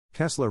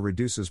Tesla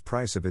reduces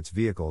price of its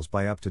vehicles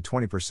by up to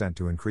 20%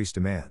 to increase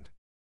demand.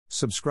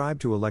 Subscribe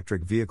to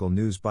Electric Vehicle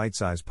News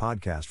Bite-Size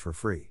Podcast for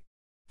free.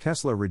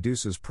 Tesla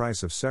reduces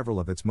price of several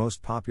of its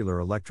most popular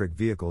electric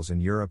vehicles in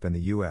Europe and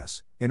the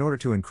US, in order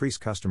to increase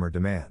customer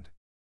demand.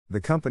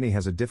 The company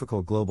has a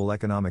difficult global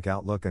economic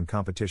outlook and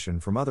competition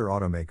from other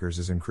automakers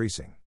is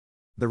increasing.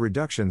 The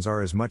reductions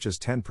are as much as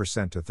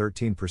 10% to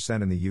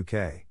 13% in the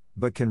UK,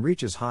 but can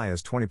reach as high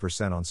as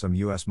 20% on some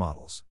US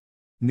models.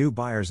 New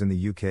buyers in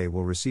the UK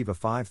will receive a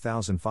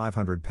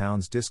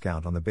 £5,500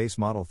 discount on the base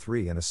Model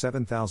 3 and a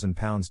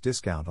 £7,000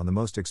 discount on the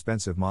most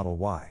expensive Model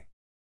Y.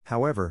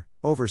 However,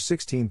 over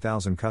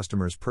 16,000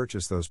 customers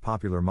purchased those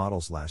popular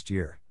models last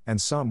year,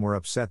 and some were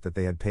upset that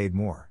they had paid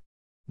more.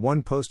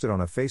 One posted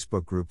on a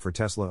Facebook group for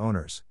Tesla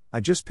owners,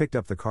 "I just picked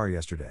up the car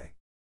yesterday.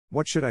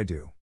 What should I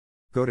do?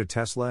 Go to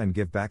Tesla and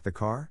give back the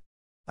car?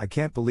 I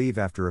can't believe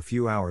after a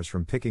few hours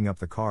from picking up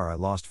the car I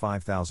lost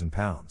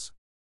 £5,000.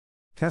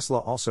 Tesla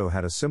also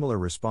had a similar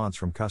response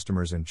from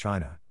customers in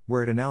China,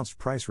 where it announced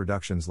price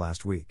reductions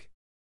last week.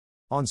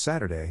 On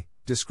Saturday,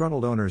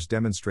 disgruntled owners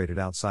demonstrated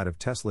outside of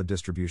Tesla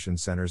distribution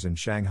centers in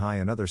Shanghai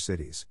and other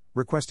cities,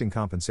 requesting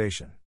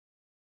compensation.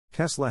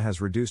 Tesla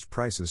has reduced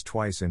prices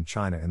twice in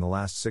China in the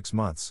last 6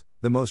 months.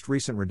 The most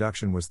recent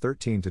reduction was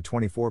 13 to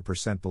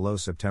 24% below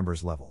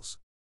September's levels.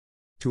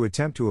 To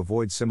attempt to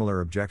avoid similar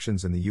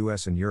objections in the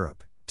US and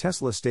Europe,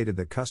 Tesla stated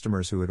that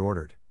customers who had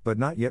ordered, but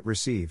not yet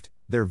received,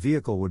 their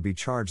vehicle would be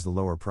charged the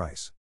lower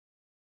price.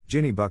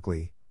 Ginny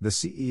Buckley, the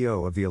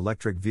CEO of the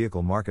electric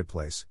vehicle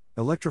marketplace,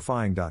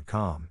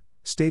 Electrifying.com,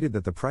 stated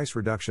that the price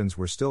reductions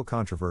were still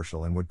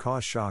controversial and would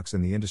cause shocks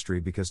in the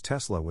industry because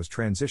Tesla was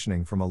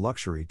transitioning from a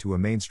luxury to a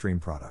mainstream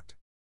product.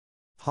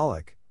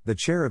 Hollick, the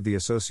chair of the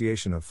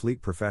Association of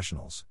Fleet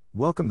Professionals,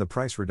 welcomed the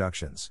price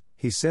reductions.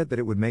 He said that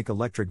it would make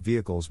electric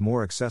vehicles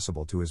more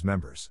accessible to his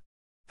members.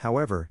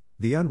 However,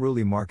 the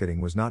unruly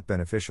marketing was not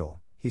beneficial,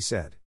 he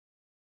said.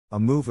 A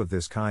move of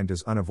this kind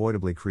does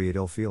unavoidably create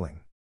ill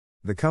feeling.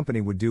 The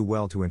company would do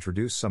well to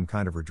introduce some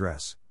kind of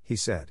redress, he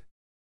said.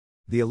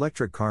 The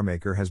electric car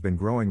maker has been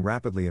growing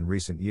rapidly in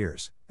recent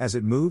years, as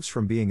it moves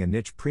from being a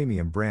niche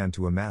premium brand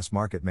to a mass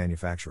market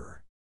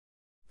manufacturer.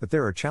 But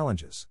there are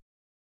challenges.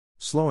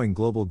 Slowing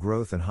global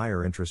growth and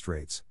higher interest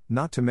rates,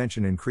 not to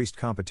mention increased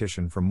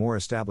competition from more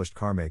established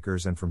car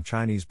makers and from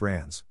Chinese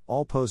brands,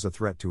 all pose a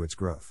threat to its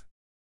growth.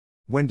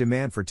 When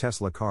demand for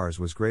Tesla cars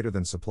was greater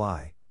than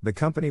supply, the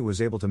company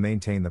was able to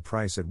maintain the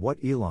price at what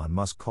Elon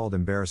Musk called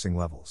embarrassing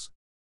levels.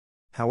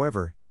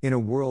 However, in a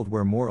world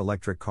where more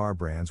electric car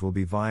brands will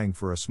be vying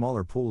for a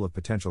smaller pool of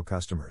potential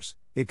customers,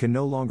 it can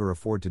no longer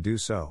afford to do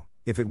so,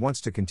 if it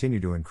wants to continue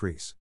to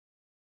increase.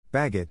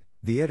 Baggett,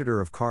 the editor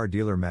of Car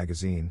Dealer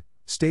magazine,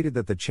 stated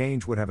that the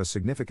change would have a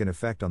significant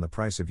effect on the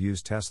price of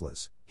used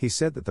Teslas. He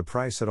said that the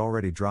price had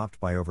already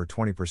dropped by over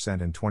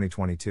 20% in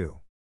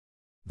 2022.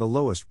 The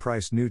lowest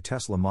priced new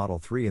Tesla Model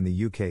 3 in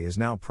the UK is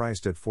now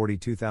priced at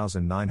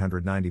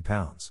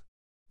 £42,990.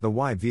 The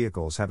Y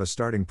vehicles have a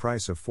starting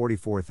price of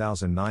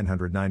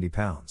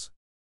 £44,990.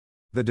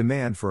 The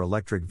demand for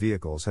electric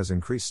vehicles has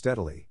increased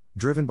steadily,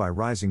 driven by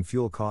rising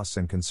fuel costs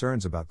and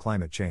concerns about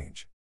climate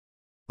change.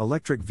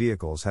 Electric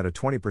vehicles had a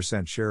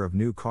 20% share of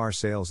new car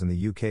sales in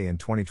the UK in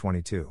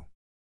 2022.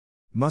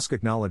 Musk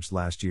acknowledged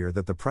last year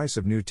that the price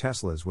of new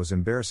Teslas was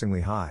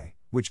embarrassingly high,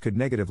 which could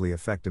negatively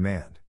affect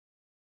demand.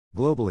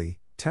 Globally,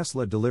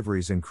 Tesla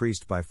deliveries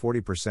increased by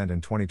 40%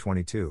 in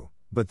 2022,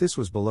 but this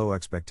was below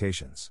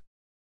expectations.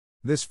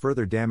 This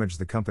further damaged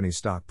the company's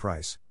stock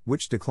price,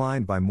 which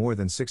declined by more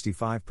than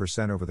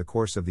 65% over the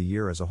course of the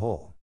year as a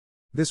whole.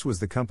 This was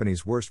the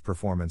company's worst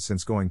performance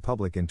since going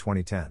public in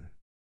 2010.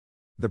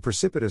 The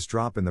precipitous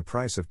drop in the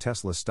price of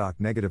Tesla stock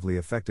negatively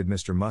affected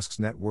Mr. Musk's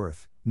net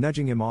worth,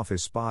 nudging him off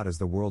his spot as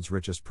the world's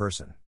richest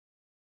person.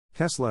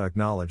 Tesla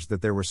acknowledged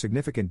that there were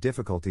significant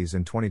difficulties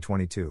in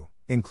 2022,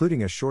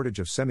 including a shortage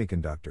of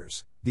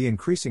semiconductors, the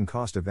increasing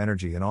cost of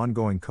energy and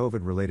ongoing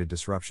COVID-related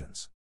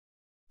disruptions.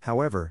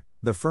 However,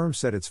 the firm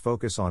said its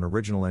focus on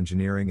original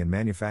engineering and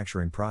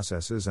manufacturing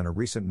processes and a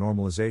recent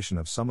normalization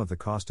of some of the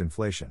cost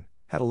inflation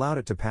had allowed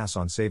it to pass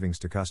on savings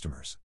to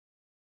customers.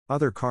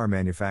 Other car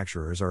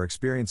manufacturers are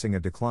experiencing a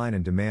decline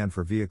in demand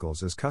for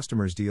vehicles as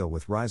customers deal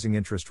with rising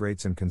interest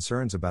rates and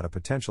concerns about a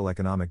potential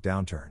economic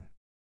downturn.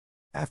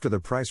 After the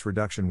price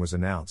reduction was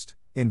announced,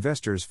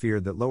 investors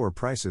feared that lower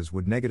prices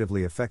would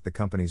negatively affect the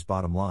company's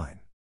bottom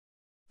line.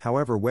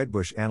 However,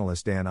 Wedbush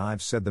analyst Dan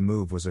Ives said the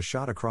move was a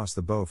shot across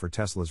the bow for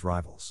Tesla's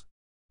rivals,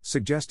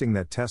 suggesting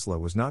that Tesla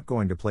was not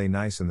going to play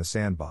nice in the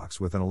sandbox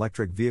with an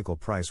electric vehicle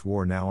price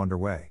war now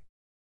underway.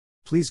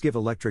 Please give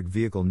Electric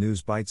Vehicle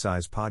News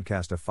Bite-Size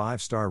Podcast a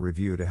 5-star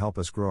review to help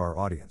us grow our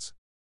audience.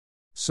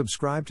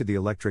 Subscribe to the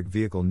Electric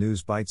Vehicle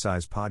News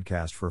Bite-Size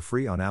Podcast for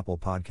free on Apple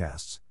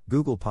Podcasts,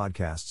 Google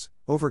Podcasts,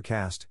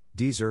 Overcast,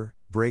 Deezer,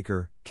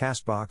 Breaker,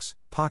 Castbox,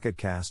 Pocket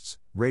Casts,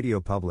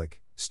 Radio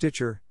Public,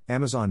 Stitcher,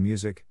 Amazon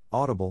Music,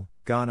 Audible,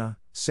 Gaana,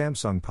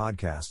 Samsung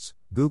Podcasts,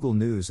 Google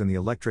News and the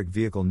Electric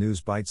Vehicle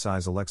News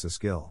Bite-Size Alexa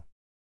skill.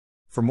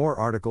 For more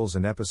articles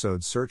and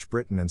episodes, search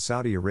Britain and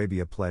Saudi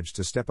Arabia pledge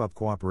to step up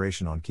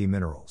cooperation on key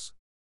minerals.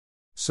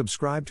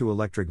 Subscribe to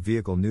Electric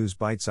Vehicle News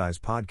Bite Size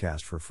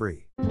Podcast for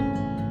free.